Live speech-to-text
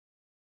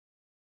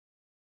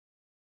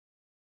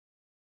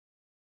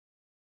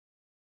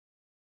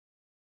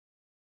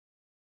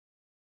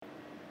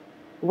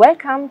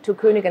Welcome to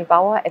Koenig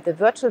Bauer at the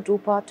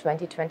virtual.drupa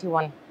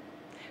 2021.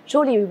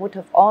 Surely we would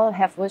have all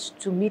wished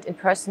to meet in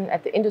person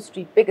at the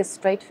industry's biggest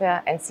trade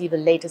fair and see the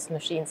latest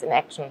machines in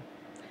action.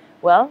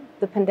 Well,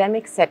 the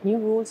pandemic set new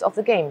rules of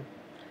the game.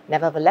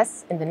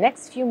 Nevertheless, in the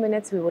next few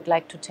minutes we would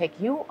like to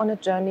take you on a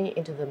journey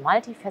into the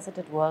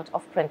multifaceted world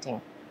of printing.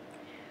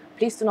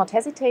 Please do not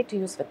hesitate to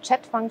use the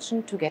chat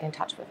function to get in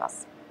touch with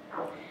us.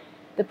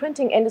 The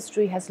printing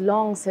industry has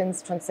long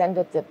since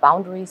transcended the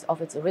boundaries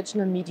of its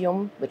original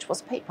medium, which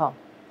was paper.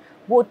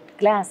 Wood,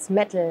 glass,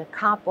 metal,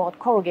 cardboard,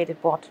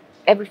 corrugated board,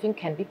 everything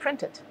can be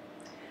printed.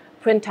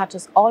 Print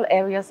touches all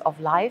areas of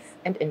life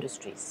and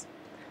industries.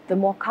 The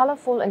more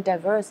colorful and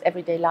diverse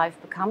everyday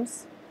life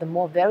becomes, the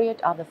more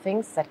varied are the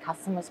things that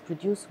customers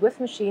produce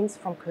with machines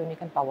from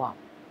Koenig Bauer.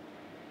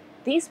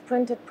 These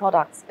printed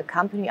products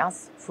accompany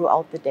us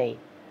throughout the day.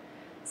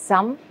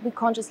 Some we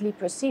consciously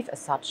perceive as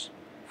such,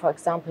 for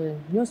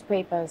example,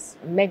 newspapers,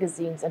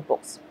 magazines and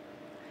books.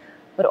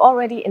 But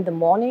already in the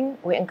morning,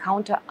 we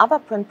encounter other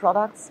print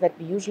products that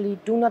we usually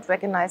do not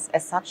recognize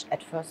as such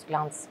at first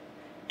glance.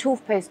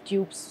 Toothpaste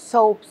tubes,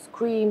 soaps,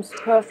 creams,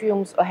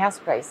 perfumes or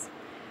hairsprays.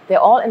 They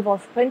all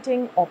involve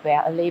printing or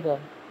bear a label.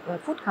 When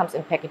food comes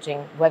in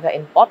packaging, whether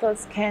in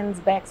bottles,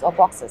 cans, bags or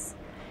boxes.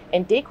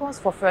 And decors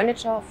for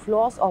furniture,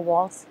 floors or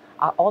walls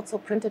are also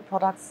printed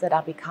products that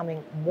are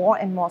becoming more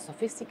and more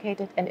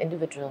sophisticated and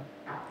individual.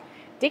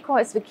 Decor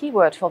is the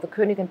keyword for the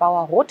Koenig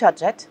Bauer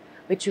RotaJET,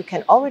 which you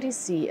can already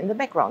see in the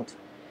background.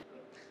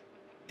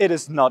 It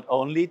is not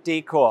only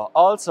decor,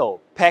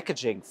 also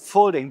packaging,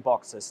 folding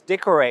boxes,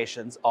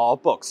 decorations or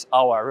books.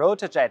 Our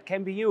RotaJET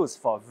can be used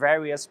for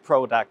various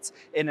products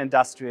in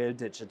industrial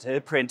digital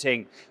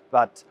printing.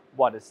 But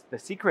what is the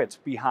secret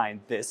behind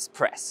this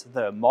press?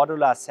 The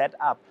modular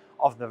setup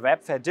of the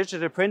web-fed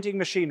digital printing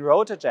machine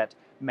RotaJET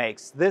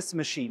makes this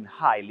machine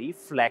highly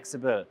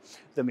flexible.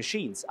 The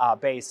machines are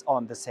based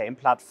on the same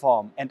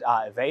platform and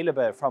are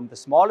available from the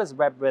smallest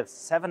web width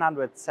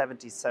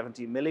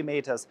 770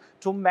 mm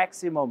to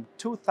maximum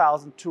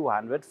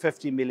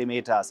 2250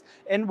 mm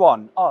in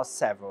one or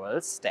several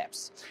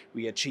steps.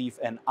 We achieve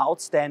an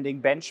outstanding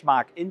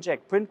benchmark inkjet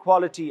print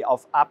quality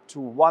of up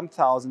to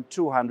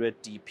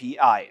 1200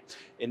 dpi.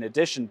 In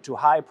addition to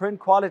high print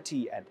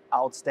quality and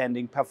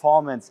outstanding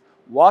performance,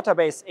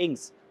 water-based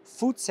inks,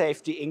 food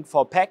safety ink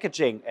for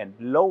packaging and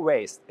low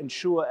waste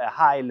ensure a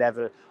high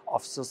level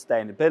of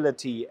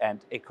sustainability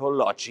and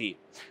ecology.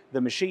 The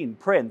machine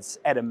prints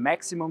at a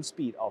maximum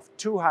speed of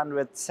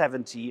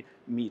 270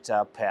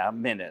 meters per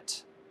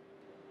minute.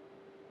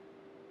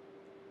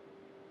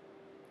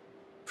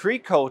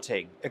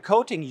 Pre-coating, a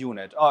coating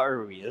unit or a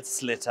real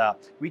slitter.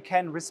 We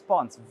can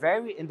respond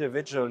very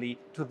individually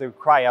to the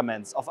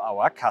requirements of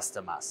our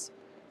customers.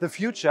 The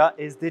future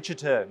is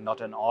digital, not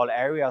in all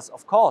areas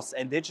of course,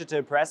 and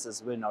digital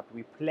presses will not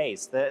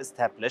replace the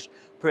established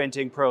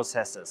printing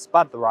processes,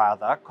 but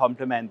rather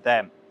complement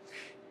them.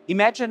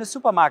 Imagine a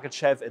supermarket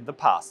shelf in the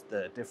past.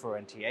 The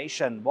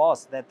differentiation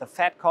was that the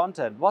fat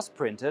content was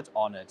printed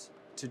on it.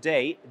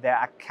 Today, there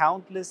are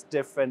countless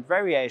different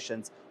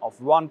variations of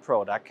one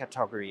product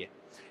category,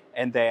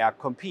 and they are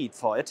compete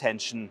for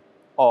attention.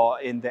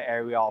 Or in the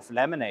area of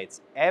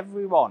laminates,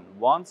 everyone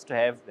wants to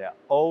have their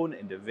own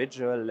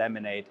individual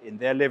laminate in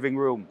their living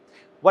room.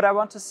 What I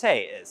want to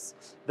say is,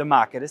 the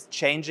market is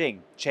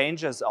changing.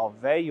 Changes of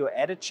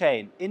value-added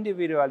chain,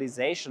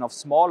 individualization of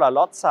smaller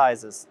lot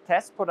sizes,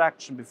 test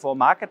production before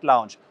market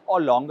launch,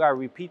 or longer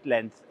repeat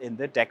length in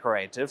the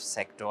decorative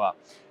sector.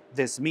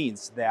 This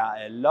means there are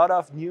a lot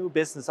of new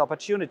business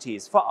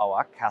opportunities for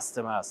our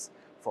customers.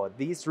 For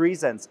these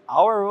reasons,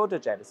 our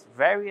RotaJET is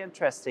very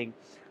interesting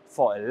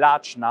for a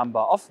large number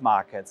of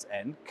markets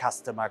and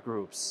customer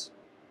groups.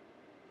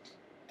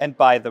 And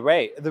by the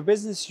way, the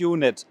business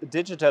unit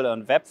Digital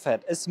and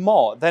Web-fed is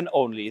more than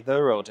only the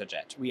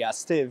RotaJET. We are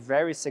still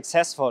very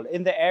successful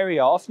in the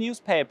area of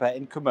newspaper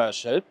and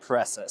commercial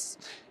presses.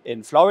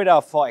 In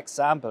Florida, for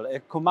example,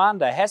 a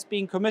Commander has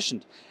been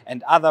commissioned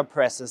and other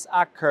presses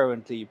are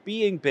currently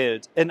being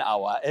built in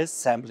our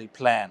assembly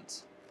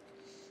plant.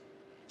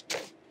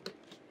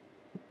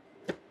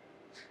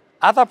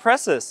 Other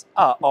presses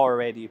are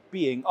already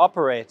being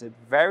operated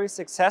very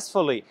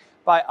successfully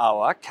by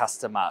our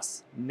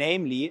customers,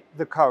 namely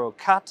the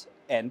CorruCUT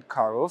and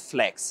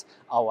CorruFLEX,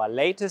 our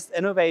latest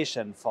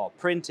innovation for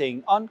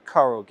printing on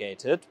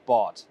corrugated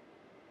board.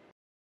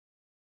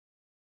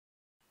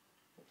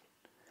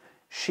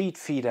 Sheet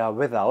feeder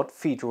without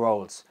feed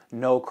rolls,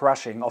 no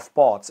crushing of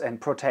boards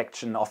and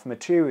protection of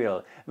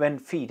material when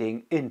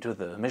feeding into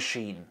the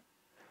machine.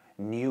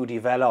 New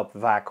developed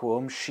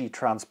vacuum sheet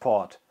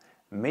transport.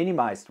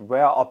 Minimized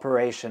wear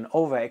operation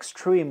over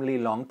extremely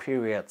long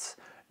periods.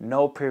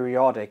 No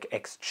periodic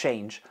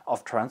exchange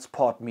of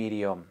transport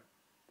medium.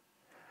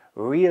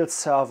 Real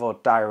servo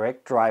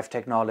direct drive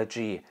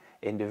technology.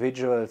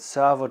 Individual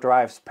servo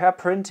drives per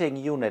printing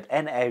unit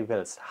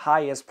enables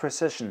highest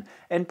precision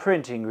in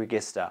printing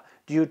register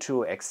due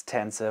to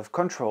extensive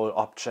control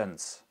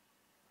options.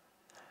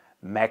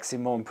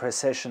 Maximum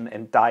precision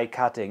in die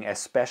cutting,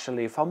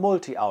 especially for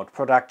multi-out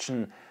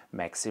production.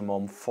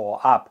 Maximum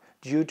 4 up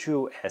due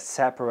to a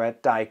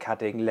separate die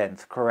cutting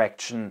length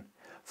correction.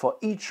 For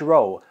each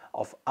row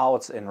of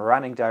outs in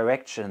running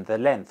direction, the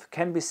length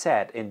can be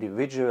set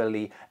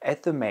individually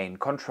at the main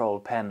control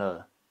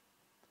panel.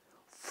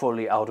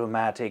 Fully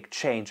automatic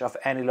change of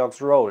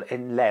analogs roll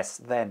in less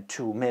than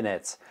 2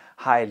 minutes.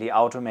 Highly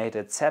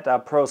automated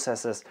setup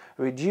processes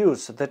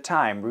reduce the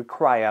time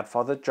required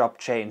for the job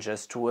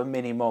changes to a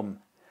minimum.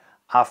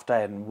 After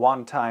a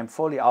one-time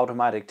fully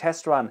automatic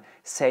test run,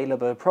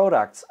 saleable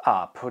products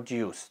are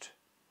produced.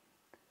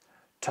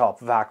 Top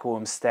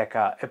vacuum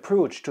stacker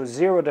approach to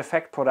zero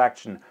defect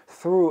production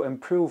through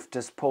improved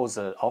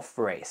disposal of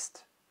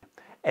waste.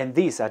 And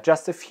these are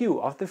just a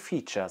few of the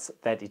features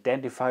that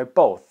identify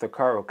both the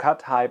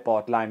CorruCUT high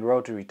board line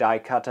rotary die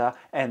cutter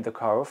and the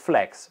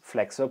CorruFLEX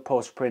flexo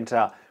post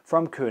printer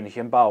from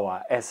Koenig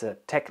Bauer as a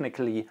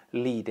technically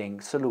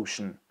leading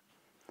solution.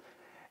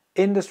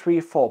 Industry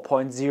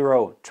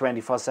 4.0,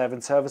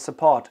 24/7 service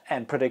support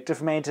and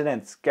predictive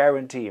maintenance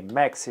guarantee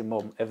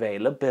maximum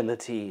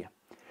availability.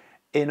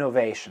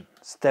 Innovation,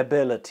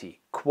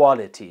 stability,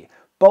 quality.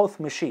 Both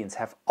machines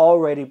have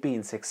already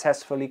been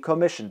successfully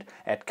commissioned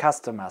at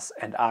customers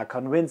and are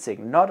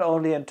convincing not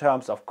only in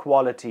terms of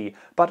quality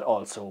but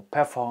also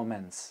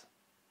performance.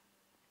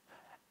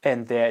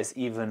 And there is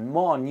even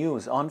more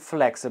news on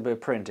flexible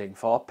printing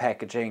for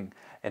packaging.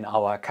 In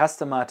our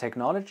Customer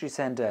Technology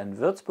Center in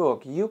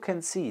Würzburg you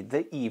can see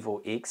the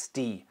Evo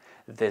XD.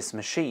 This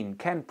machine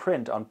can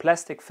print on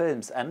plastic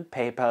films and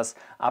papers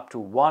up to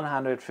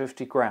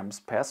 150 grams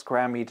per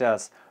square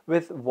meters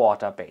with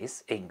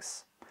water-based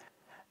inks.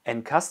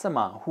 And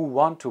customers who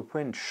want to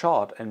print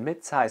short and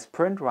mid-size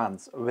print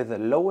runs with a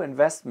low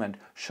investment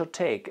should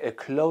take a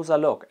closer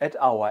look at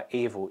our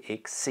Evo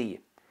XC.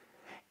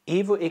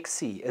 Evo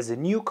XC is a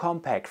new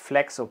compact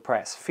flexo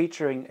press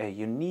featuring a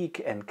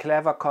unique and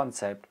clever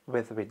concept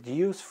with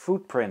reduced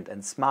footprint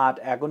and smart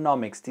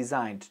ergonomics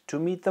designed to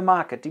meet the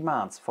market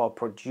demands for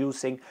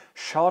producing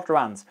short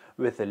runs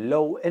with a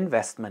low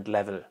investment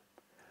level.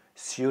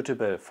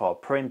 Suitable for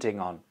printing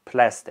on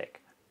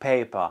plastic,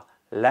 paper,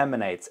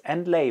 laminates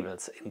and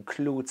labels,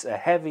 includes a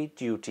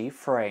heavy-duty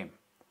frame.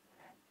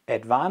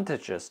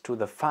 Advantages to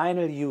the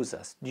final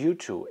users due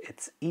to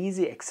its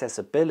easy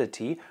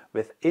accessibility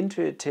with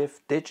intuitive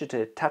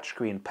digital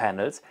touchscreen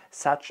panels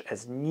such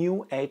as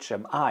new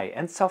HMI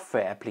and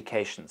software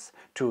applications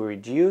to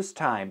reduce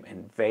time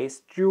and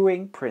waste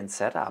during print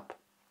setup.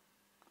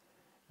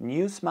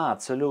 New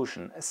smart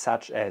solutions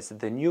such as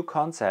the new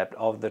concept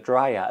of the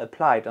dryer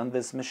applied on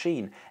this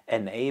machine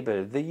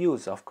enable the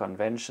use of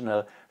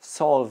conventional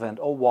solvent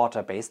or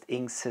water-based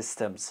ink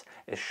systems,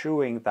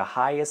 assuring the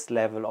highest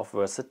level of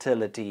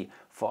versatility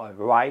for a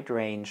wide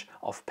range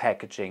of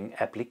packaging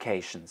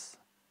applications.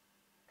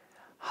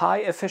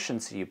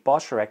 High-efficiency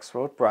Bosch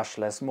Rexroth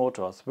brushless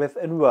motors with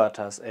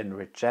inverters and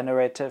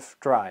regenerative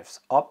drives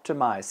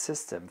optimized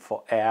system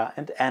for air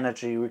and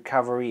energy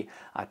recovery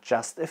are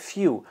just a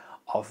few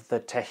of the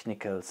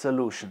technical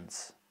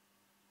solutions.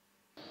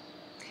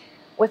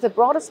 With the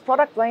broadest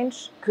product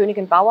range,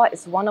 Koenig Bauer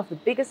is one of the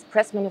biggest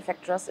press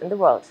manufacturers in the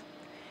world.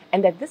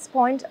 And at this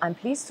point, I'm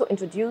pleased to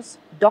introduce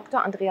Dr.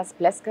 Andreas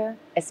Pleßke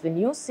as the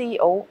new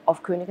CEO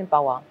of Koenig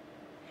Bauer.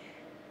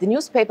 The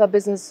newspaper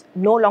business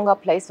no longer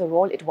plays the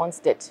role it once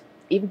did,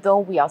 even though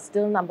we are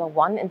still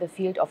 #1 in the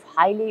field of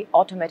highly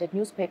automated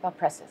newspaper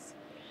presses.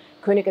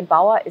 Koenig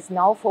Bauer is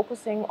now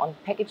focusing on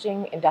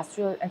packaging,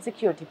 industrial and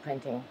security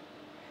printing.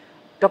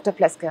 Dr.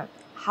 Pleßke,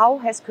 how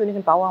has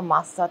Koenig Bauer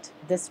mastered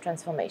this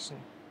transformation?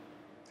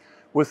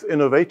 With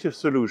innovative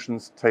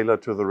solutions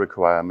tailored to the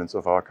requirements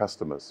of our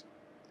customers.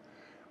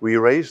 We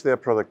raise their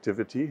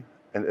productivity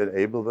and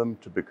enable them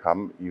to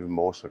become even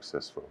more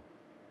successful.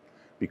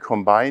 We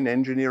combine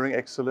engineering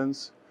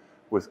excellence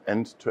with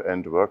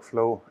end-to-end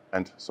workflow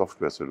and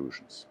software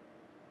solutions.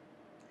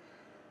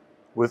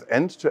 With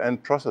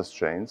end-to-end process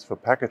chains for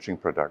packaging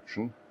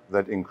production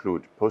that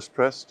include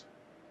postpressed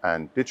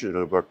and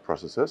digital work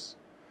processes,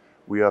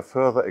 we are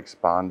further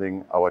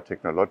expanding our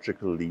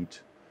technological lead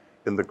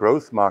in the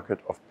growth market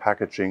of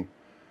packaging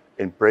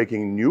and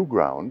breaking new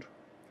ground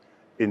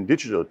in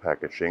digital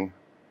packaging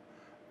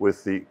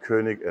with the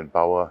Koenig &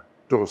 Bauer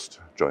Durst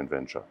joint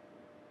venture.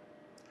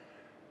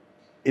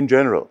 In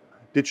general,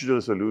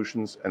 digital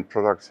solutions and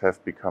products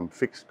have become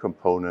fixed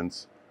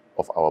components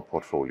of our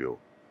portfolio.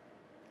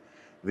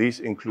 These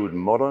include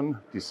modern,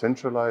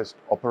 decentralized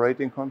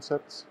operating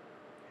concepts,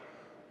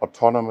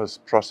 autonomous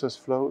process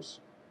flows,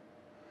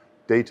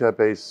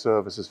 database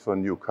services for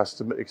new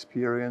customer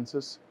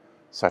experiences,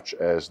 such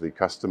as the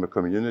customer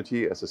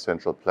community as a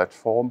central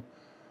platform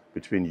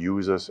between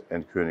users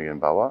and Koenig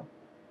 & Bauer,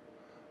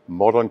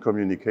 modern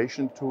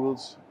communication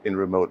tools in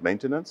remote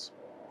maintenance,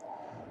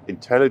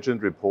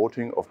 intelligent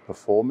reporting of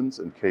performance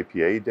and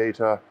KPI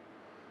data,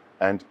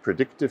 and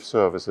predictive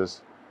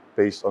services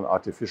based on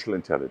artificial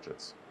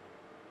intelligence.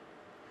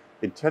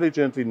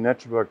 Intelligently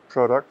networked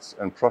products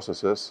and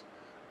processes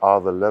are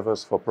the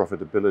levers for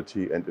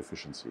profitability and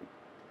efficiency.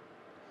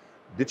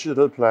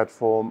 Digital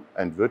platform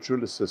and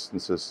virtual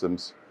assistant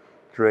systems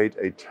create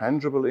a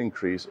tangible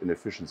increase in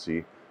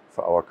efficiency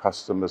for our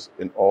customers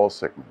in all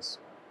segments.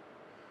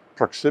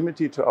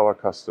 Proximity to our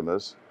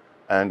customers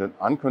and an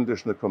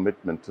unconditional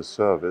commitment to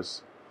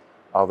service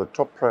are the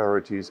top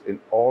priorities in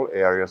all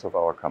areas of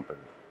our company.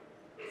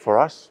 For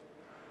us,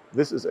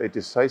 this is a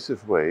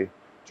decisive way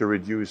to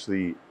reduce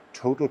the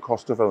total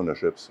cost of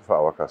ownerships for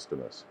our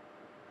customers.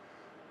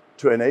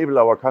 To enable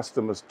our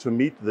customers to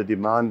meet the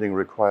demanding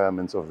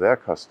requirements of their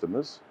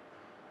customers,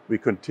 we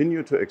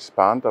continue to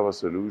expand our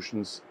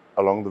solutions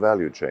along the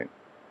value chain.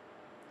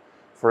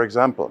 For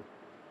example,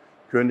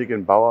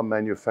 Koenig Bauer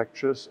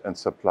manufactures and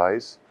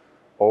supplies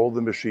all the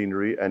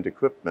machinery and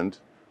equipment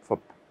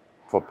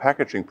for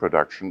packaging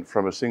production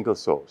from a single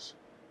source,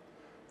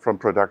 from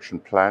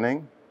production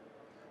planning,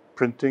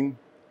 printing,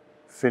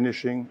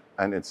 finishing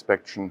and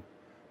inspection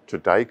to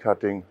die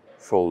cutting,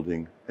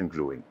 folding and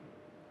gluing.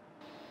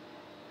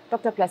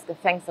 Dr. Pleßke,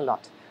 thanks a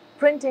lot.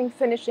 Printing,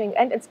 finishing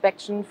and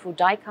inspection through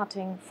die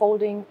cutting,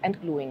 folding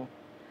and gluing.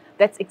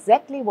 That's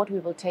exactly what we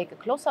will take a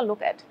closer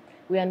look at.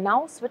 We are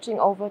now switching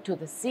over to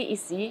the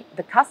CEC,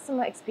 the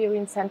Customer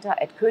Experience Center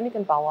at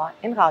Koenig Bauer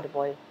in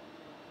Radebeul.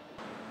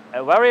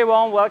 A very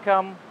warm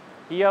welcome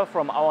here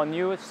from our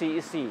new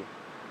CEC,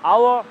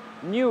 our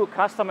new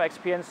Customer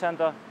Experience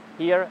Center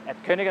here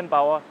at Koenig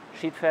Bauer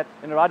Sheetfed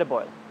in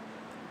Radebeul.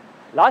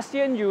 Last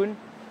year in June,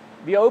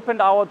 we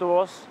opened our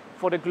doors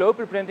for the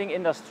global printing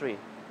industry.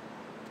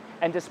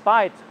 And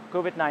despite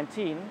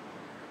COVID-19,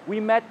 we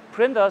met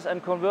printers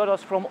and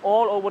converters from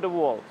all over the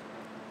world.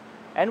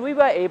 And we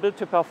were able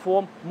to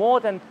perform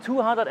more than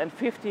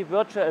 250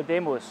 virtual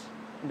demos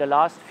in the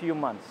last few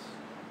months.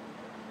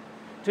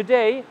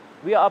 Today,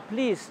 we are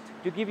pleased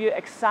to give you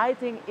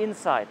exciting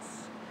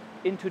insights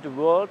into the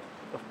world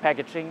of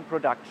packaging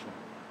production.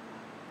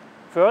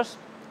 First,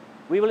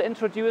 we will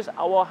introduce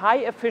our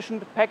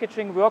high-efficient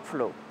packaging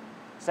workflow.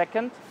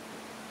 Second,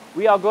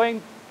 we are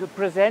going to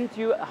present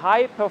you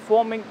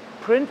high-performing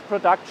print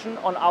production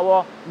on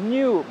our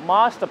new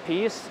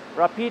masterpiece,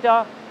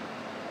 Rapida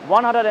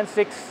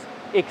 106X.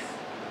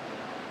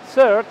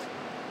 Third,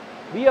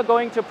 we are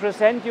going to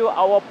present you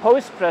our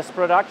Postpress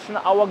production,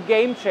 our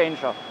game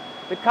changer,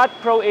 the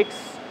CutPRO X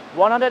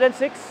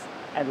 106.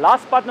 And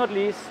last but not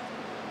least,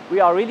 we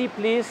are really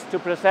pleased to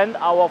present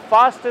our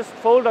fastest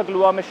folder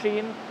gluer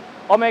machine,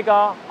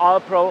 OMEGA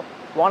Allpro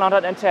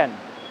 110.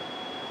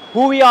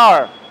 Who we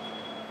are?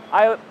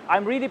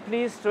 I'm really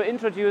pleased to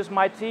introduce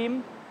my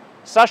team,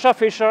 Sascha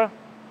Fischer,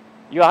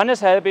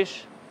 Johannes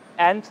Helbisch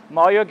and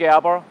Mario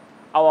Gerber,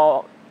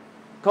 our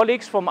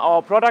colleagues from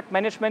our product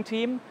management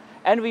team,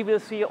 and we will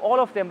see all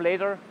of them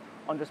later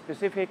on the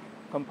specific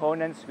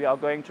components we are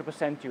going to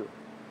present you.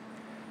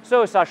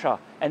 So Sascha,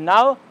 and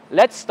now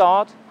let's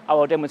start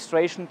our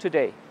demonstration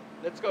today.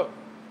 Let's go.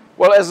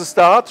 Well, as a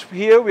start,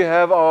 here we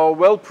have our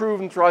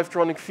well-proven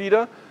Drivetronic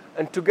feeder,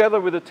 and together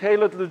with a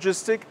tailored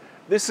logistic,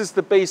 this is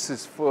the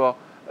basis for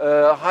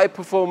high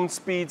performance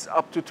speeds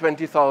up to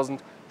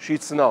 20,000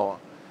 sheets an hour.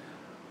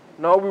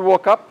 Now we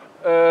walk up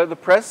the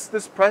press.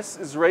 This press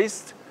is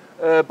raised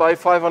by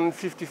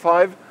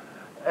 555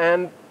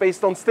 and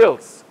based on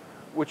stills,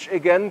 which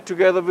again,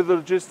 together with the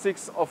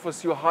logistics,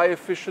 offers you high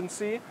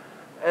efficiency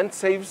and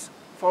saves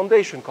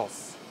foundation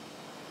costs.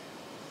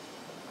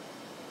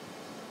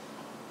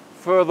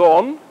 Further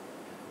on,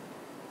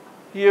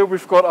 here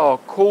we've got our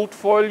cold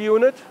foil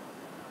unit.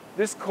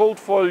 This cold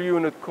foil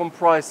unit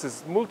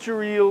comprises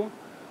multi-reel,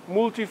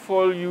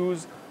 multi-foil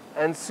use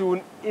and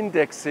soon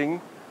indexing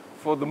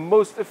for the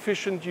most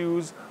efficient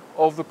use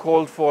of the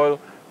cold foil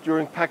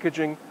during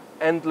packaging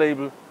and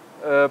label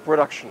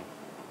production.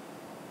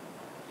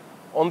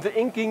 On the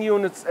inking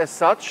units as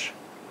such,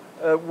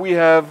 we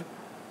have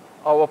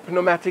our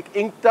pneumatic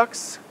ink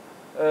ducts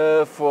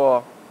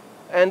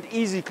and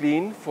easy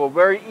clean for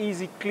very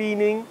easy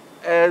cleaning,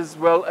 as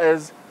well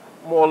as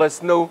more or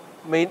less no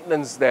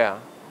maintenance there.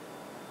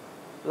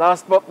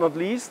 Last but not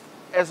least,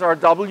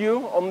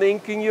 SRW on the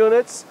inking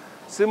units,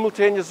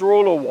 simultaneous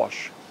roller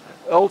wash,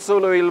 also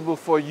available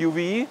for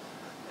UV,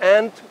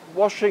 and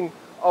washing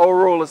our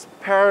rollers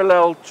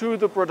parallel to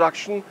the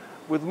production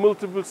with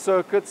multiple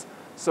circuits,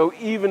 so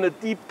even a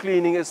deep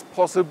cleaning is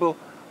possible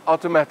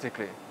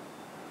automatically.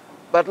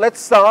 But let's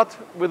start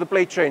with the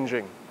plate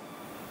changing.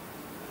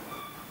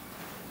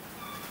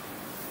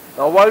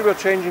 Now, while we're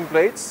changing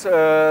plates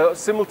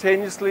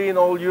simultaneously in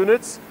all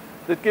units,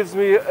 that gives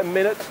me a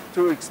minute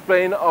to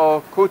explain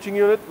our coating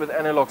unit with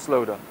Analox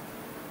loader.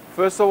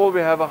 First of all,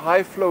 we have a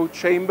high flow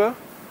chamber.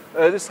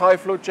 This high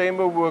flow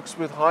chamber works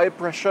with high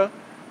pressure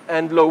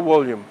and low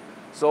volume.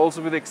 So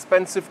also with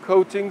expensive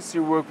coatings,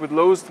 you work with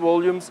lowest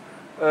volumes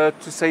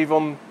to save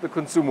on the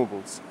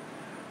consumables.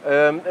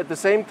 At the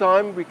same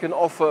time, we can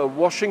offer a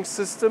washing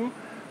system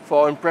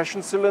for our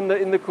impression cylinder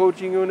in the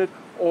coating unit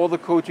or the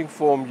coating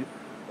form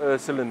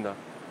cylinder.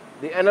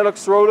 The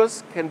Analox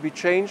rollers can be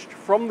changed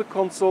from the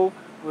console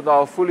with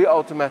our fully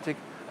automatic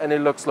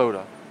Analox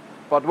loader.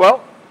 But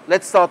well,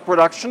 let's start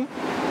production.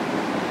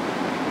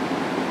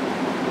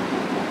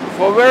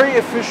 For very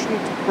efficient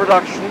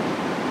production,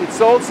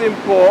 it's also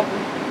important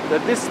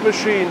that this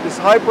machine, this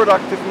high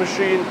productive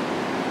machine,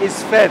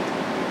 is fed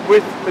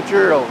with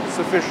material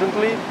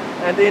sufficiently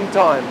and in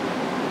time.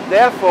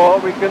 Therefore,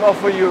 we can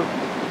offer you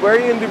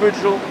very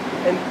individual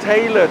and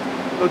tailored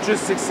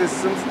logistics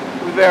systems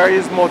with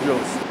various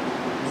modules.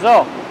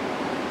 So,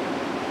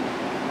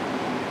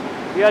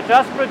 we are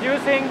just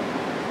producing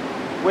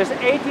with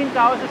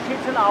 18,000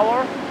 sheets an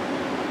hour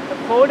a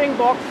folding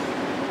box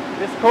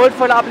with cold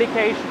foil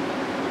application.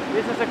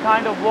 This is a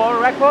kind of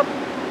world record,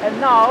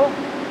 and now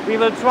we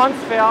will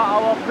transfer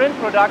our print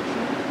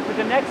production to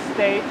the next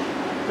stage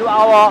to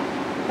our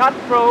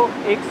CutPRO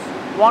X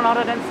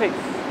 106.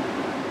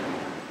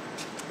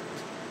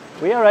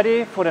 We are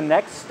ready for the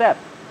next step.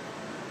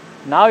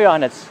 Now,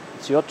 Johannes,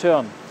 it's your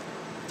turn.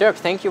 Dirk,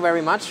 thank you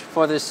very much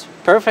for this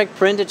perfect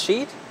printed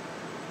sheet.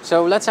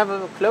 So let's have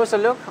a closer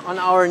look on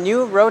our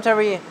new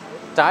rotary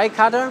die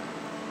cutter.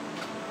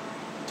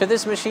 To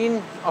this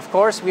machine, of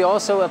course, we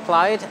also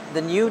applied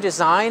the new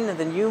design,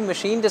 the new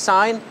machine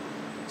design.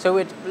 So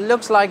it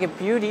looks like a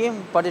beauty,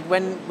 but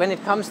when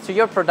it comes to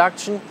your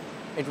production,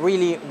 it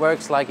really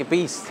works like a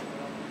beast.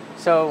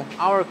 So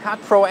our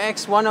CutPRO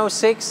X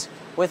 106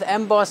 with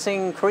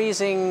embossing,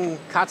 creasing,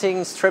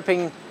 cutting,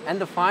 stripping, and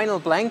the final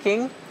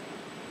blanking.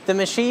 The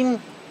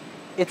machine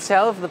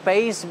itself, the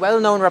base,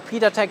 well-known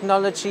Rapida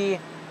technology,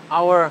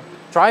 our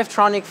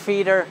drivetronic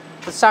feeder,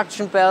 the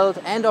suction belt,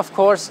 and of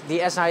course the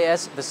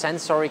SIS, the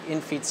sensoric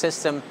in-feed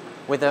system,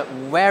 with a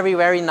very,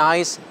 very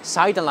nice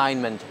side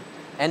alignment.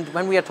 And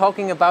when we are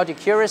talking about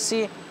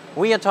accuracy,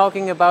 we are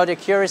talking about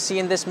accuracy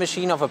in this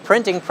machine of a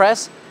printing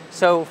press.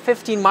 So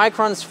 15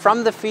 microns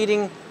from the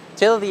feeding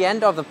till the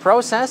end of the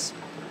process.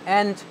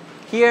 And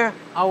here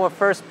our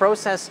first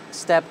process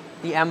step,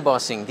 the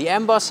embossing. The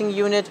embossing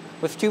unit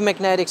with 2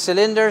 magnetic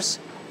cylinders,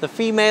 the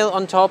female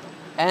on top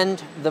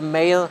and the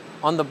male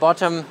on the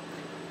bottom,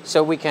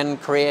 so we can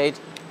create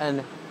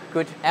a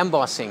good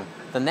embossing.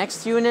 The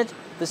next unit,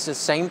 this is the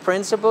same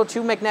principle,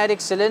 2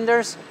 magnetic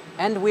cylinders,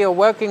 and we are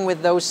working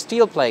with those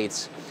steel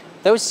plates.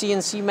 Those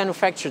CNC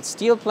manufactured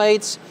steel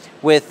plates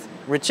with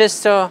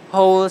register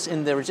holes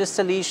in the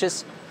register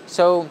leashes,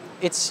 so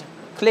it's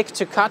click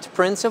to cut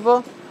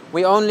principle.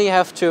 We only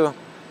have to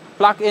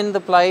plug in the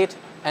plate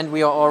and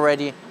we are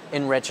already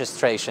in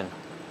registration.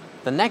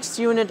 The next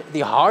unit,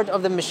 the heart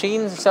of the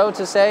machine, so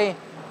to say,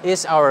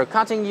 is our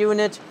cutting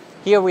unit.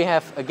 Here we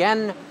have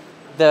again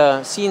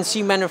the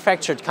CNC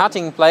manufactured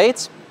cutting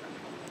plates,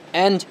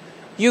 and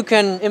you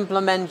can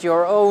implement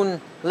your own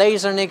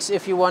laser nicks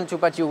if you want to,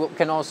 but you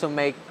can also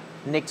make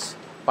nicks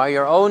by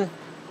your own,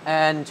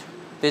 and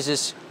this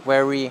is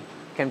where we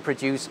can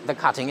produce the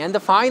cutting. And the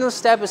final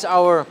step is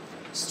our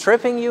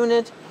stripping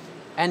unit,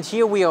 and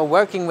here we are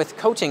working with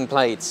coating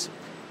plates.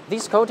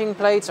 These coating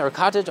plates are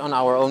cutted on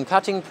our own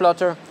cutting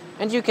plotter,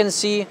 and you can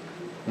see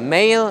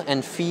male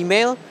and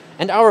female,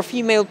 and our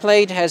female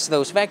plate has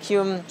those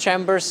vacuum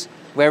chambers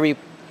where we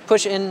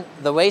push in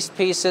the waste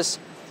pieces,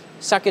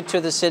 suck it to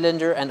the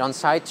cylinder, and on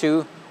side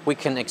 2 we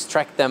can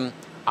extract them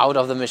out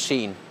of the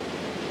machine.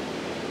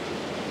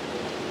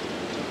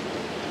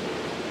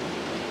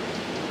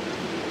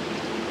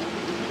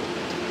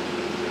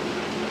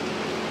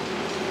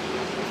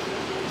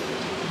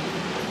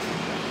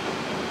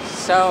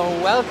 So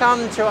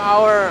welcome to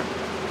our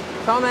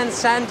comment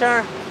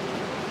center,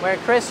 where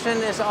Christian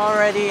is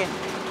already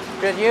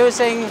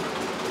producing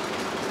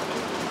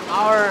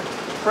our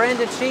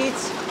printed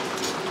sheets.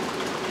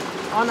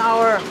 On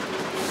our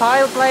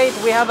pile plate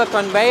we have a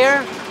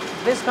conveyor.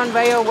 This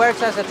conveyor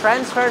works as a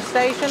transfer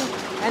station,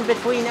 and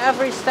between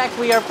every stack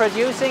we are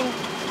producing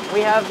we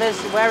have this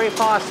very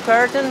fast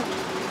curtain,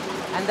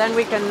 and then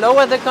we can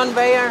lower the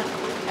conveyor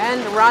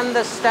and run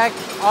the stack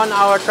on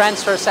our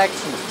transfer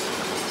section.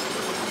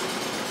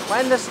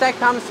 When the stack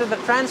comes to the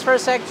transfer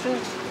section,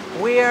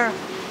 we're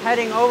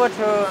heading over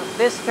to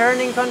this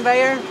turning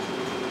conveyor,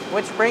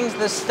 which brings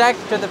the stack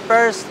to the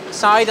first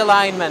side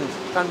alignment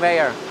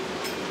conveyor.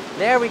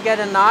 There we get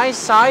a nice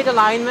side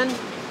alignment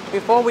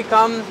before we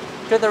come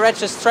to the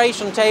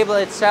registration table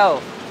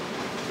itself.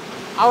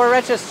 Our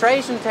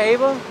registration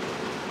table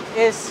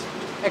is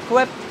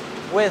equipped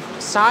with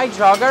side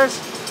joggers,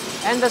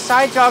 and the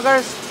side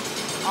joggers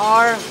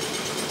are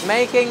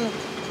making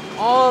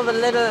all the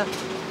little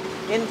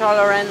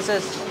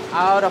intolerances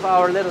out of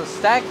our little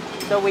stack,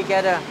 so we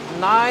get a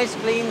nice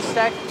clean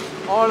stack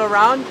all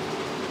around.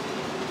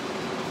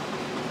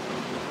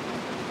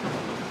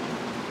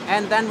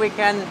 And then we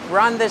can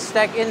run this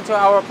stack into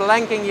our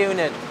blanking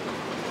unit.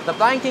 The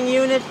blanking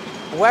unit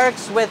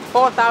works with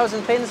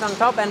 4,000 pins on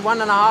top and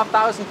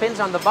 1,500 pins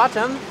on the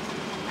bottom,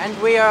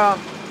 and we are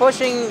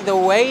pushing the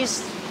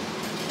waste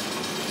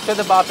to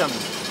the bottom.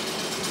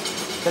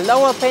 The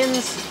lower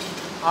pins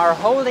are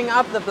holding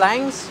up the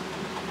blanks,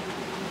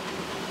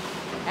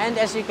 and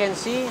as you can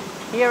see,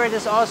 here it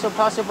is also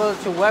possible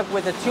to work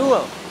with a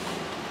tool.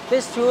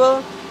 This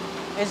tool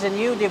is a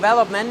new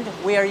development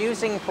we are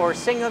using for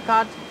single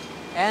cut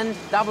and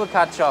double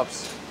cut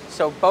jobs.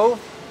 So both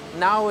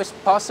now is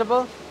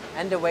possible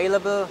and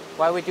available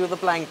while we do the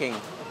blanking.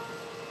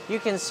 You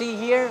can see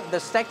here the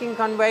stacking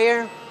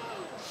conveyor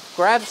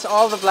grabs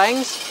all the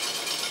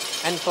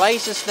blanks and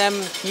places them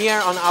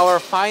here on our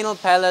final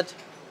pallet,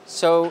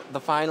 so the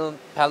final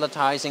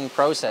palletizing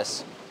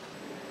process.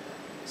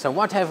 So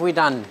what have we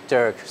done,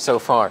 Dirk, so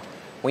far?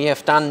 We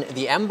have done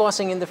the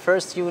embossing in the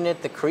first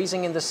unit, the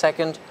creasing in the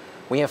second.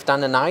 We have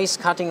done a nice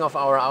cutting of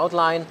our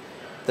outline,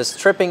 the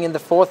stripping in the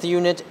fourth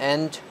unit,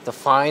 and the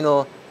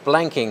final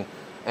blanking.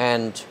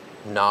 And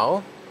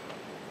now,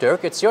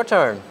 Dirk, it's your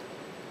turn.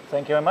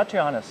 Thank you very much,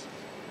 Johannes.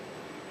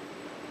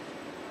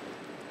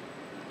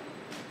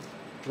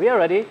 We are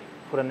ready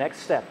for the next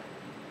step.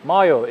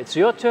 Mario, it's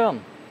your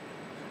turn.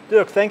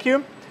 Dirk, thank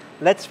you.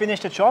 Let's finish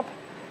the job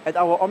at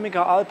our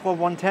OMEGA Allpro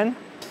 110,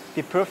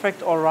 the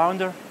perfect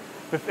all-rounder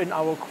within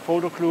our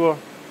photocure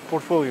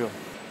portfolio.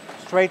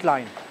 Straight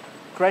line,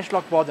 crash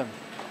lock bottom,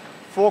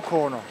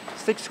 4-corner,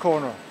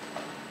 6-corner,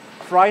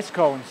 fries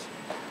cones,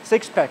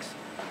 6-packs.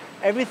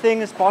 Everything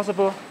is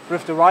possible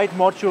with the right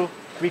module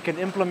we can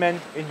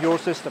implement in your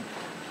system.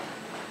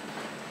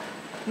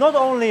 Not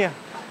only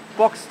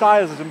box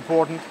styles is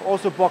important,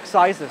 also box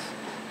sizes.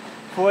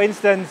 For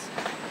instance,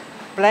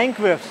 blank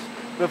widths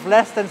with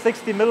less than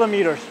 60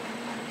 millimeters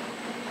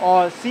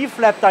or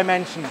C-flap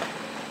dimension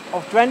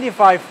of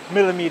 25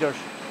 millimeters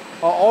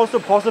are also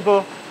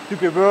possible to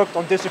be worked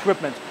on this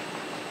equipment.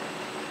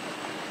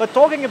 But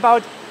talking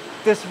about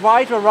this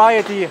wide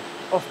variety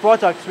of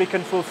products we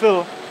can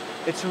fulfill,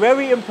 it's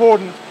very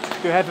important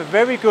to have a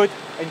very good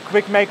and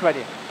quick make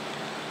ready.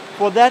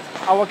 For that,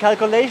 our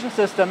calculation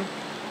system,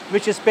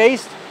 which is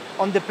based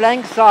on the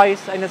blank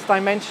size and its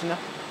dimension,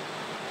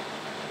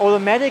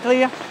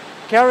 automatically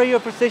carrier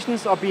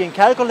positions are being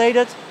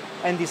calculated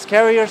and these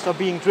carriers are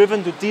being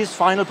driven to these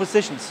final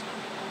positions.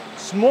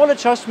 Small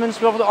adjustments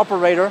for the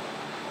operator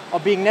are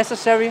being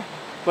necessary,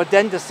 but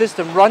then the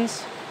system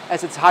runs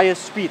at its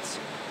highest speeds.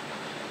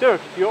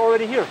 Dirk, you're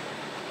already here.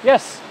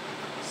 Yes,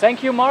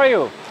 thank you,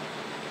 Mario.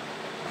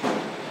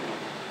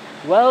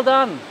 Well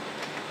done.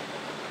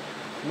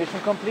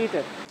 Mission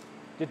completed.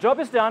 The job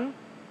is done,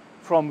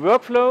 from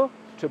workflow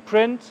to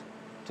print,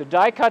 to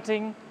die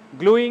cutting,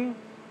 gluing,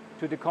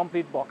 to the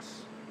complete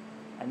box.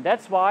 And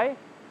that's why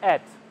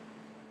at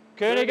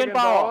Koenig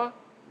Bauer,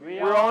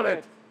 we're on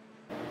it.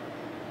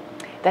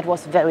 That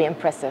was very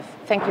impressive.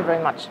 Thank you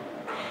very much.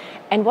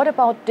 And what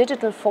about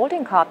digital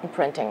folding carton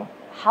printing?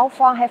 How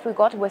far have we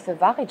got with the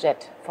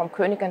VariJET from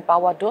Koenig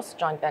Bauer Durst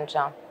joint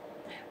venture?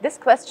 This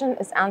question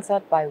is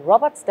answered by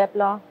Robert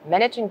Stepler,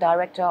 Managing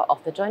Director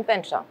of the joint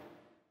venture.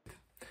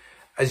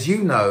 As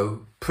you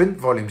know, print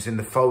volumes in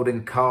the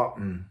folding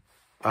carton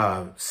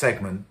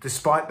segment,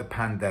 despite the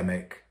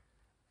pandemic,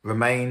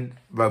 remain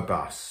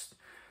robust.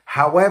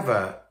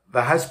 However,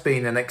 there has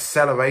been an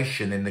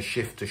acceleration in the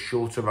shift to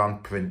shorter run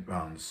print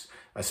runs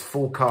as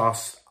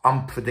forecast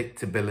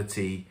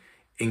unpredictability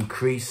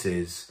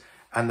increases,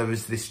 and there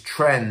is this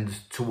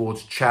trend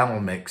towards channel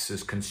mix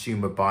as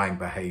consumer buying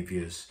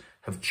behaviours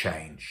have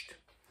changed.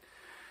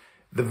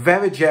 The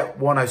VariJET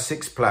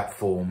 106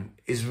 platform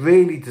is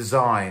really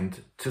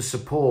designed to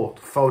support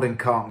folding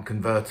carton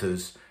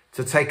converters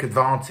to take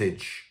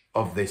advantage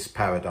of this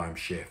paradigm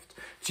shift,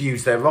 to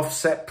use their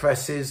offset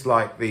presses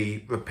like the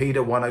Rapida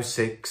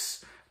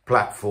 106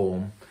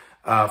 platform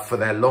for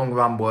their long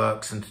run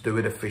works and to do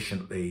it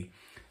efficiently,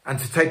 and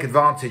to take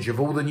advantage of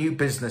all the new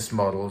business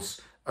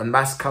models and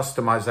mass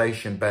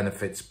customization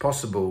benefits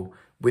possible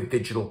with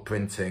digital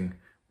printing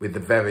with the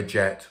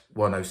VariJET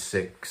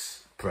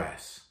 106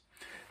 press.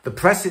 The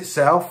press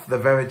itself, the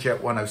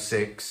VariJET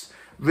 106,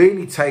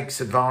 really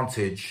takes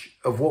advantage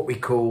of what we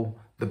call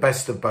the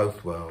best of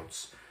both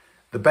worlds.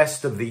 The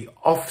best of the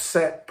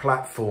offset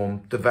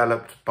platform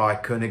developed by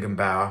Koenig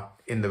Bauer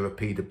in the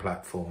Rapida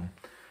platform,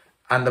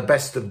 and the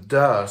best of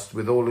Durst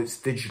with all its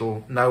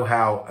digital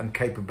know-how and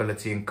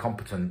capability and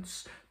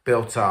competence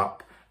built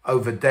up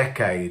over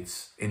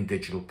decades in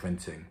digital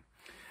printing.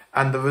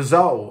 And the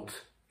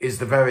result is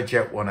the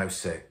VariJET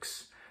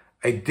 106,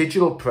 a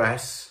digital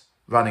press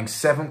running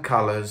 7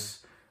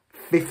 colours,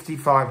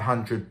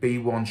 5,500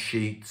 B1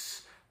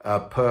 sheets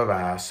per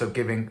hour, so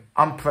giving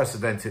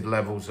unprecedented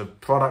levels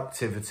of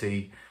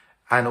productivity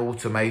and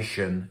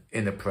automation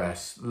in a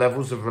press,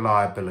 levels of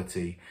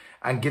reliability,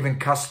 and giving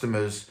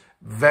customers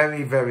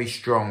very, very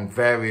strong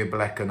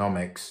variable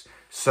economics.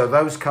 So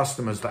those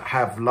customers that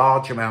have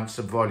large amounts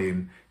of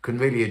volume can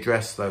really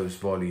address those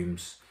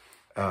volumes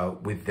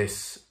with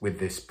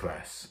this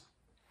press.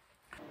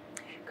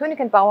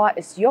 Koenig Bauer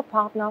is your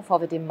partner for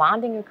the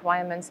demanding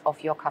requirements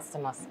of your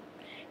customers.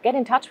 Get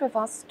in touch with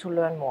us to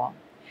learn more.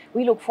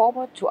 We look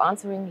forward to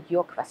answering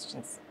your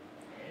questions.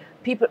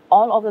 People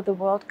all over the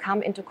world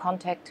come into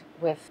contact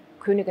with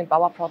Koenig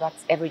Bauer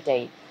products every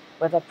day,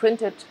 whether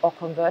printed or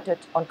converted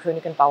on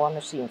Koenig Bauer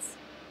machines.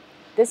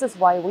 This is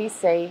why we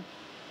say,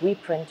 we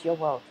print your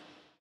world.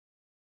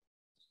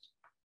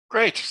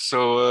 Great.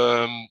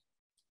 So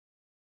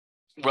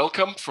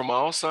welcome from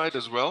our side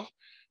as well.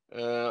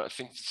 I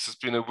think this has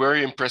been a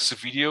very impressive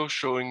video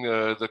showing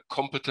the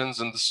competence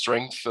and the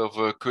strength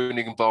of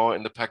Koenig Bauer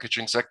in the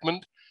packaging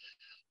segment.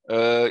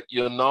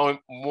 You're now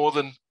more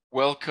than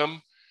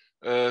welcome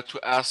to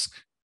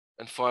ask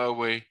and fire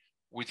away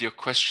with your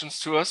questions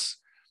to us.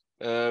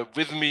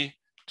 With me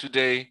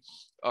today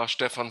are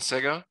Stefan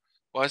Segger,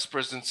 Vice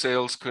President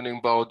Sales,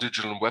 Koenig Bauer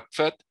Digital and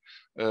WebFed,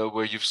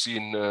 where you've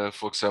seen,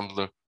 for example,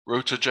 the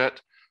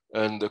RotaJET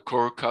and the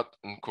CorruCUT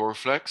and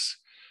CorruFLEX.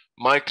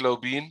 Mike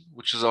Laubin,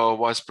 which is our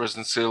Vice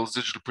President Sales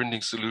Digital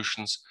Printing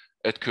Solutions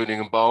at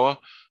Koenig Bauer,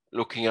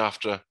 looking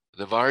after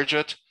the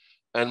VariJET,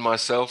 and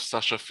myself,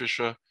 Sascha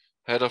Fischer,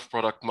 Head of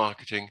Product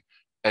Marketing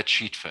at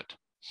SheetFed.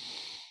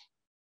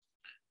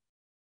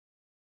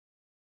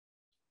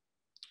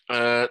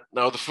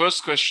 Now, the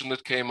first question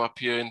that came up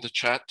here in the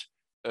chat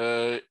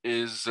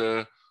is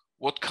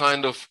what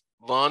kind of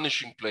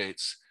varnishing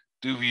plates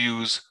do we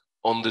use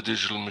on the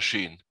digital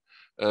machine?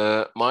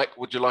 Mike,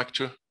 would you like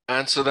to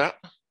answer that?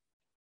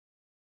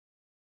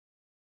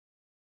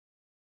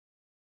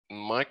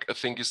 Mike, I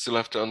think you still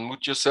have to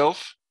unmute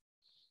yourself.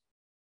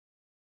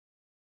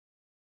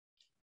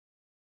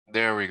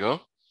 There we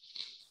go.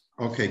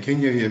 Okay,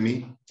 can you hear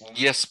me?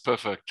 Yes,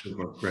 perfect.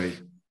 Great.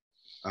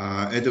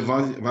 At the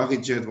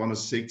VariJET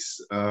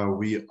 106,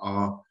 we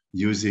are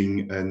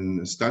using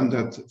a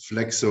standard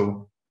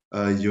Flexo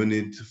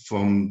unit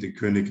from the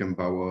Koenig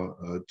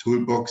Bauer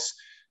toolbox.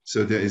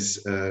 So there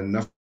is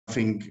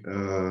nothing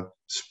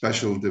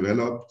special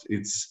developed.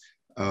 It's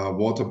a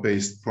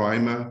water-based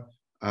primer,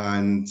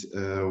 and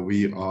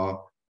we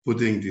are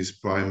putting this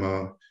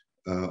primer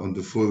on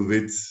the full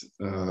width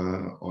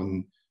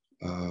on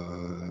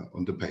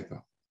the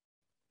paper.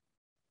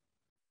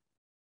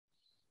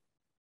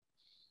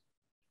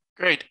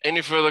 Great.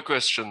 Any further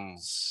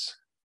questions?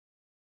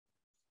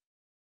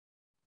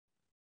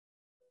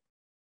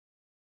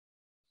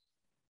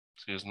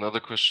 So here's another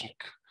question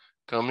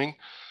coming.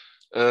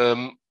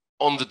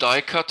 On the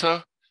die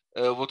cutter,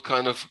 what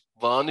kind of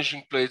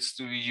varnishing plates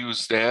do we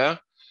use there?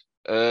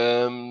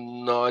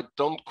 No, I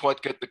don't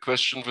quite get the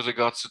question with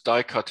regards to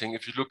die cutting.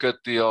 If you look at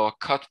the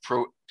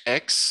CutPRO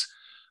X,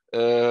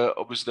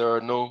 obviously there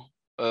are no,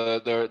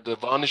 the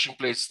varnishing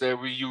plates there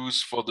we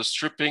use for the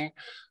stripping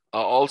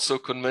are also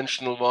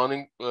conventional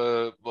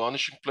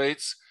varnishing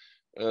plates,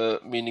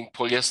 meaning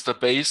polyester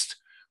based,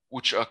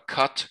 which are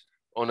cut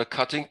on a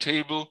cutting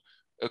table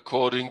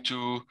according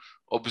to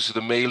obviously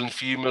the male and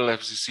female,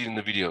 as you see in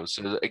the video.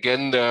 So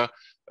again, there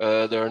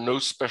are no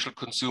special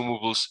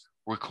consumables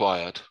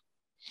required.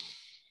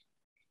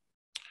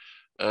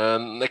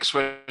 Next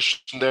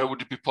question there,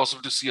 would it be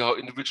possible to see how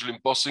individual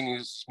embossing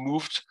is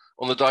moved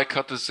on the die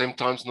cut at the same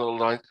time? Not all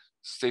line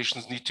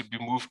stations need to be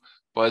moved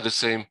by the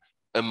same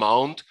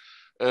amount.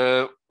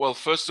 Well,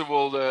 first of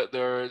all,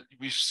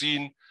 we've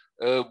seen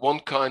one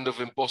kind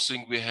of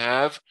embossing we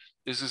have.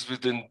 This is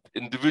within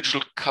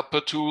individual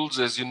cupper tools,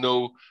 as you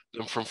know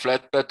them from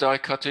flatbed die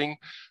cutting.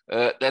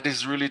 That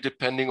is really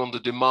depending on the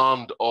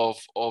demand of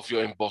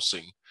your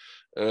embossing.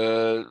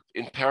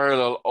 In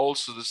parallel,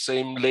 also the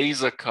same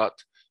laser cut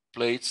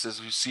plates as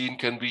we've seen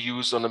can be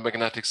used on a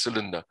magnetic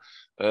cylinder.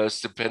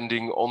 It's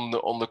depending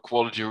on the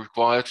quality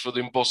required for the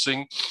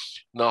embossing.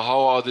 Now, how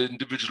are the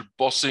individual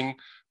embossing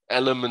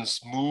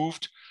elements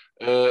moved?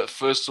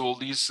 First of all,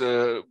 these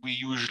we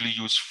usually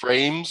use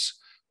frames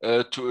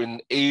to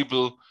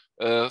enable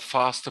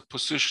faster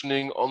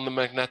positioning on the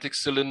magnetic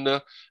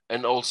cylinder,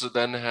 and also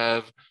then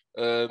have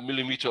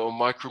millimeter or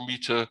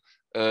micrometer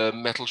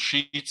metal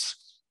sheets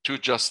to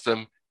adjust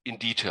them in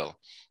detail.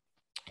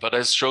 But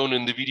as shown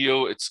in the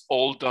video, it's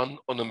all done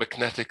on a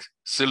magnetic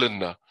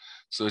cylinder.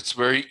 So it's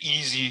very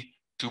easy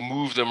to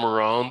move them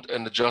around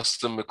and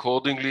adjust them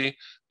accordingly.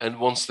 And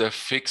once they're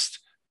fixed,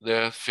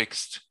 they're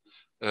fixed.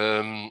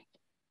 So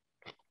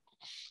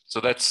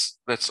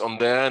that's on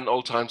there in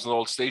all times and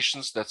all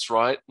stations. That's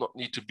right, not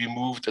need to be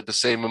moved at the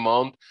same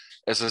amount.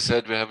 As I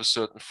said, we have a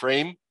certain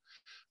frame,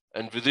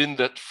 and within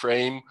that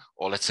frame,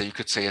 or let's say you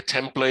could say a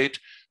template,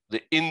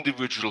 the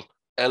individual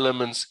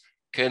elements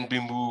can be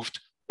moved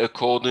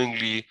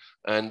accordingly,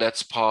 and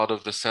that's part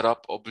of the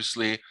setup,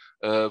 obviously,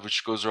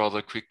 which goes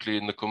rather quickly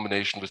in the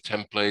combination with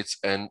templates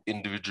and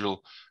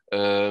individual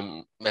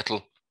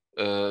metal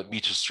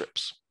meter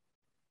strips.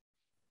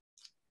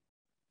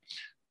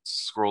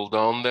 Scroll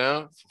down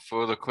there for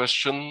further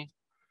question.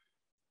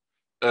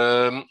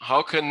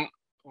 How can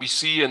we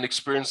see and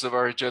experience the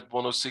VariJET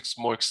 106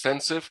 more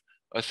extensive?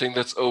 I think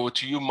that's over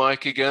to you,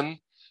 Mike, again.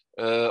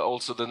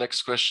 Also, the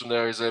next question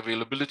there is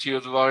availability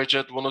of the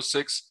VariJET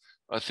 106.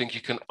 I think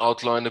you can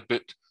outline a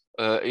bit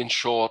in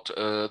short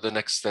the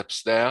next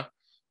steps there,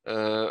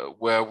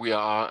 where we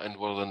are and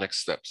what are the next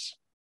steps.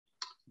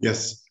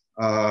 Yes,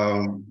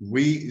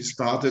 we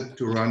started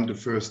to run the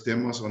first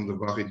demos on the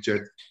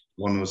VariJET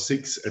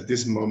 106 at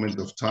this moment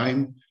of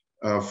time.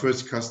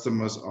 First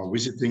customers are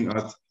visiting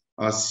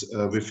us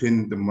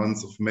within the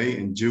months of May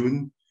and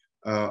June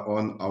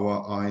on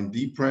our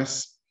R&D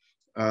press.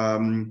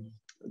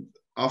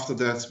 After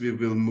that, we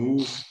will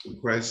move the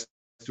press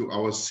to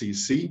our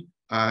CC,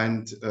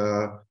 and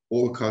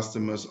all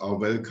customers are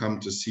welcome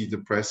to see the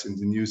press in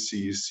the new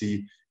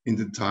CEC in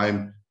the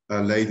time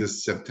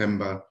latest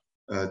September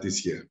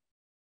this year.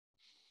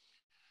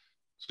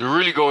 So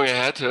really going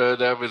ahead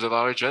there with the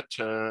VariJET,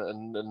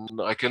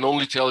 and I can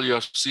only tell you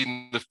I've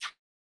seen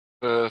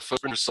the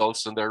first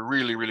results, and they're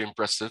really, really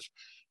impressive.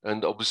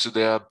 And obviously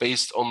they are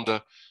based on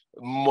the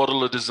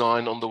modular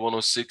design on the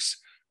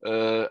 106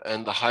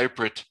 and the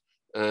hybrid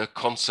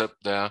concept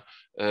there.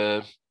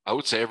 I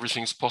would say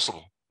everything's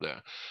possible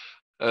there.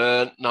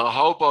 Now,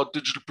 how about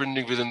digital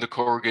printing within the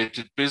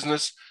corrugated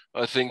business?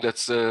 I think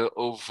that's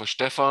over for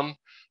Stefan.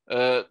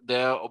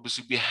 There,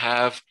 obviously, we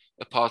have,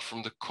 apart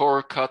from the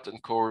CorruCUT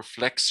and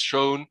CorruFLEX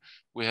shown,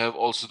 we have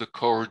also the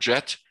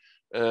CorruJET.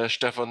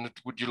 Stefan,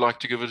 would you like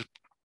to give a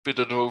bit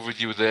of an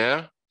overview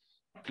there?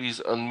 Please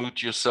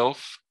unmute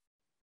yourself.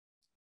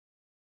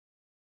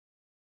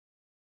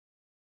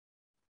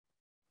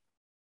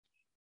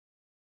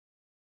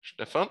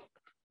 Stefan?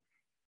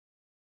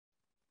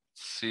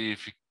 See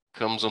if he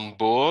comes on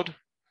board.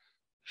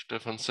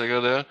 Stefan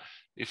Seger there.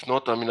 If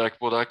not, I mean, like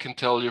what I can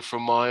tell you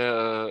from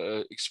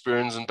my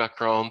experience and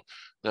background,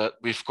 that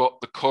we've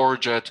got the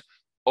CorruJET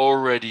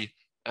already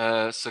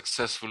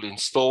successfully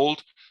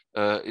installed.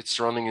 It's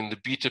running in the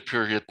beta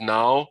period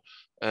now,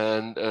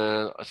 and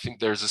I think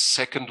there's a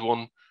second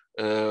one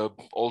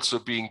also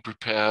being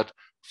prepared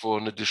for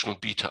an additional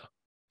beta.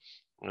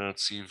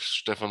 Let's see if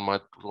Stefan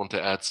might want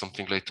to add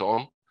something later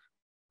on,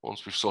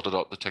 once we've sorted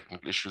out the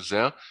technical issues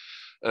there.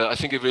 I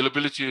think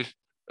availability,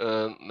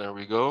 there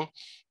we go.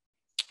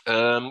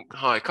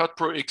 Hi,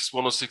 CutPRO X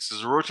 106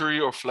 is a rotary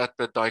or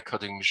flatbed die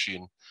cutting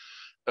machine.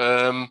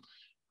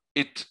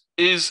 It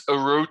is a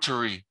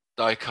rotary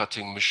die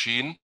cutting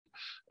machine.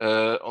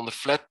 On the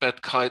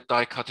flatbed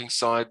die cutting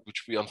side,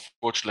 which we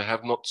unfortunately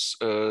have not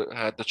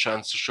had the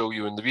chance to show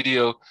you in the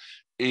video,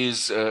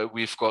 is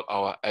we've got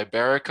our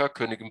Iberica,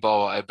 Koenig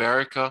Bauer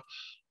Iberica.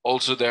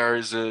 Also, there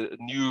is a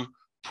new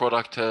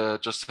product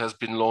just has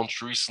been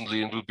launched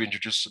recently and will be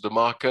introduced to the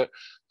market.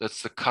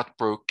 That's the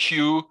CutPRO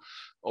Q,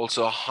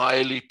 also a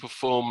highly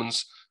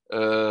performance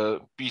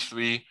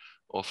B3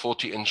 or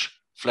 40-inch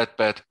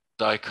flatbed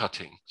die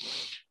cutting.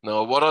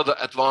 Now, what are the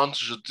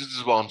advantages and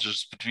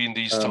disadvantages between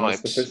these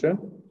types? Mr. Fischer?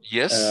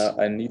 Yes?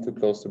 I need to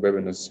close the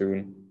webinar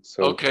soon,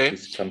 so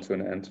please come to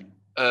an end.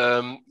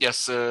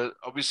 Yes,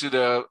 obviously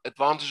there are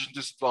advantages and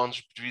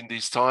disadvantages between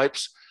these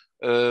types.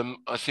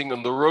 I think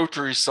on the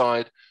rotary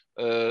side,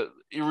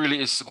 it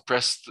really is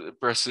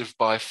impressive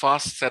by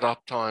fast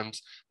setup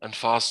times and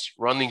fast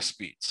running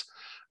speeds.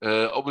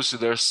 Obviously,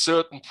 there are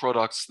certain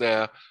products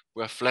there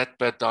where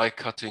flatbed die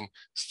cutting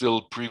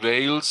still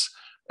prevails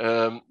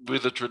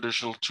with the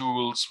traditional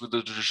tools, with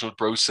the traditional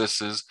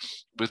processes,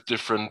 with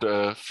different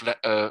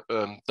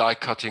die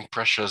cutting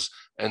pressures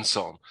and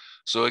so on.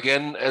 So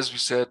again, as we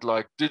said,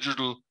 like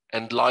digital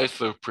and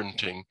litho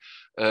printing,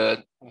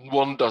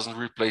 one doesn't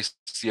replace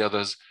the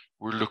others.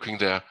 We're looking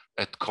there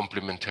at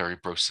complementary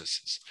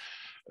processes.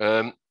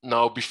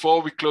 Now,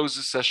 before we close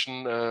the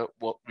session,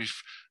 what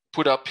we've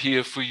put up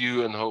here for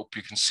you, and hope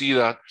you can see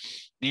that,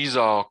 these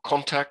are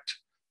contact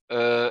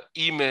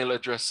email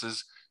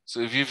addresses.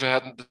 So if you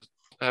haven't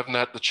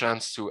had the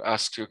chance to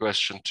ask your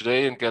question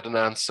today and get an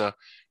answer,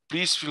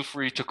 please feel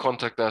free to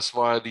contact us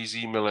via these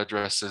email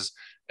addresses.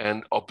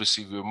 And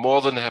obviously, we're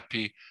more than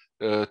happy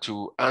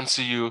to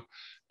answer you.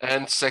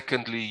 And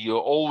secondly, you're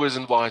always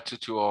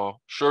invited to our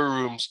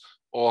showrooms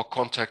or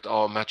contact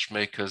our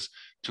matchmakers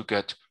to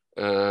get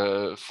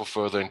for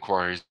further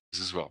inquiries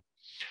as well.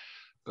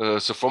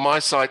 So from my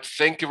side,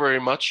 thank you very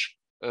much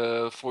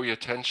for your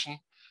attention.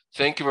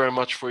 Thank you very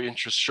much for your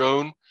interest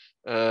shown.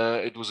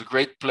 It was a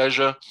great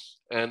pleasure,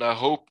 and I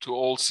hope to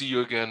all see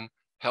you again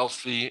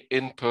healthy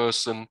in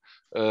person,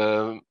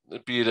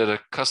 be it at a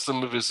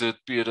customer visit,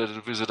 be it at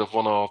a visit of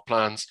one of our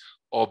plants,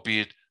 or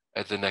be it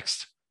at the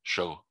next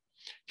show.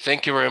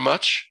 Thank you very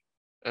much,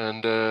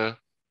 and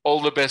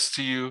all the best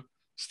to you.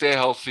 Stay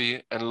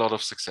healthy and a lot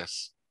of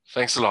success.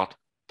 Thanks a lot.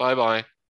 Bye-bye.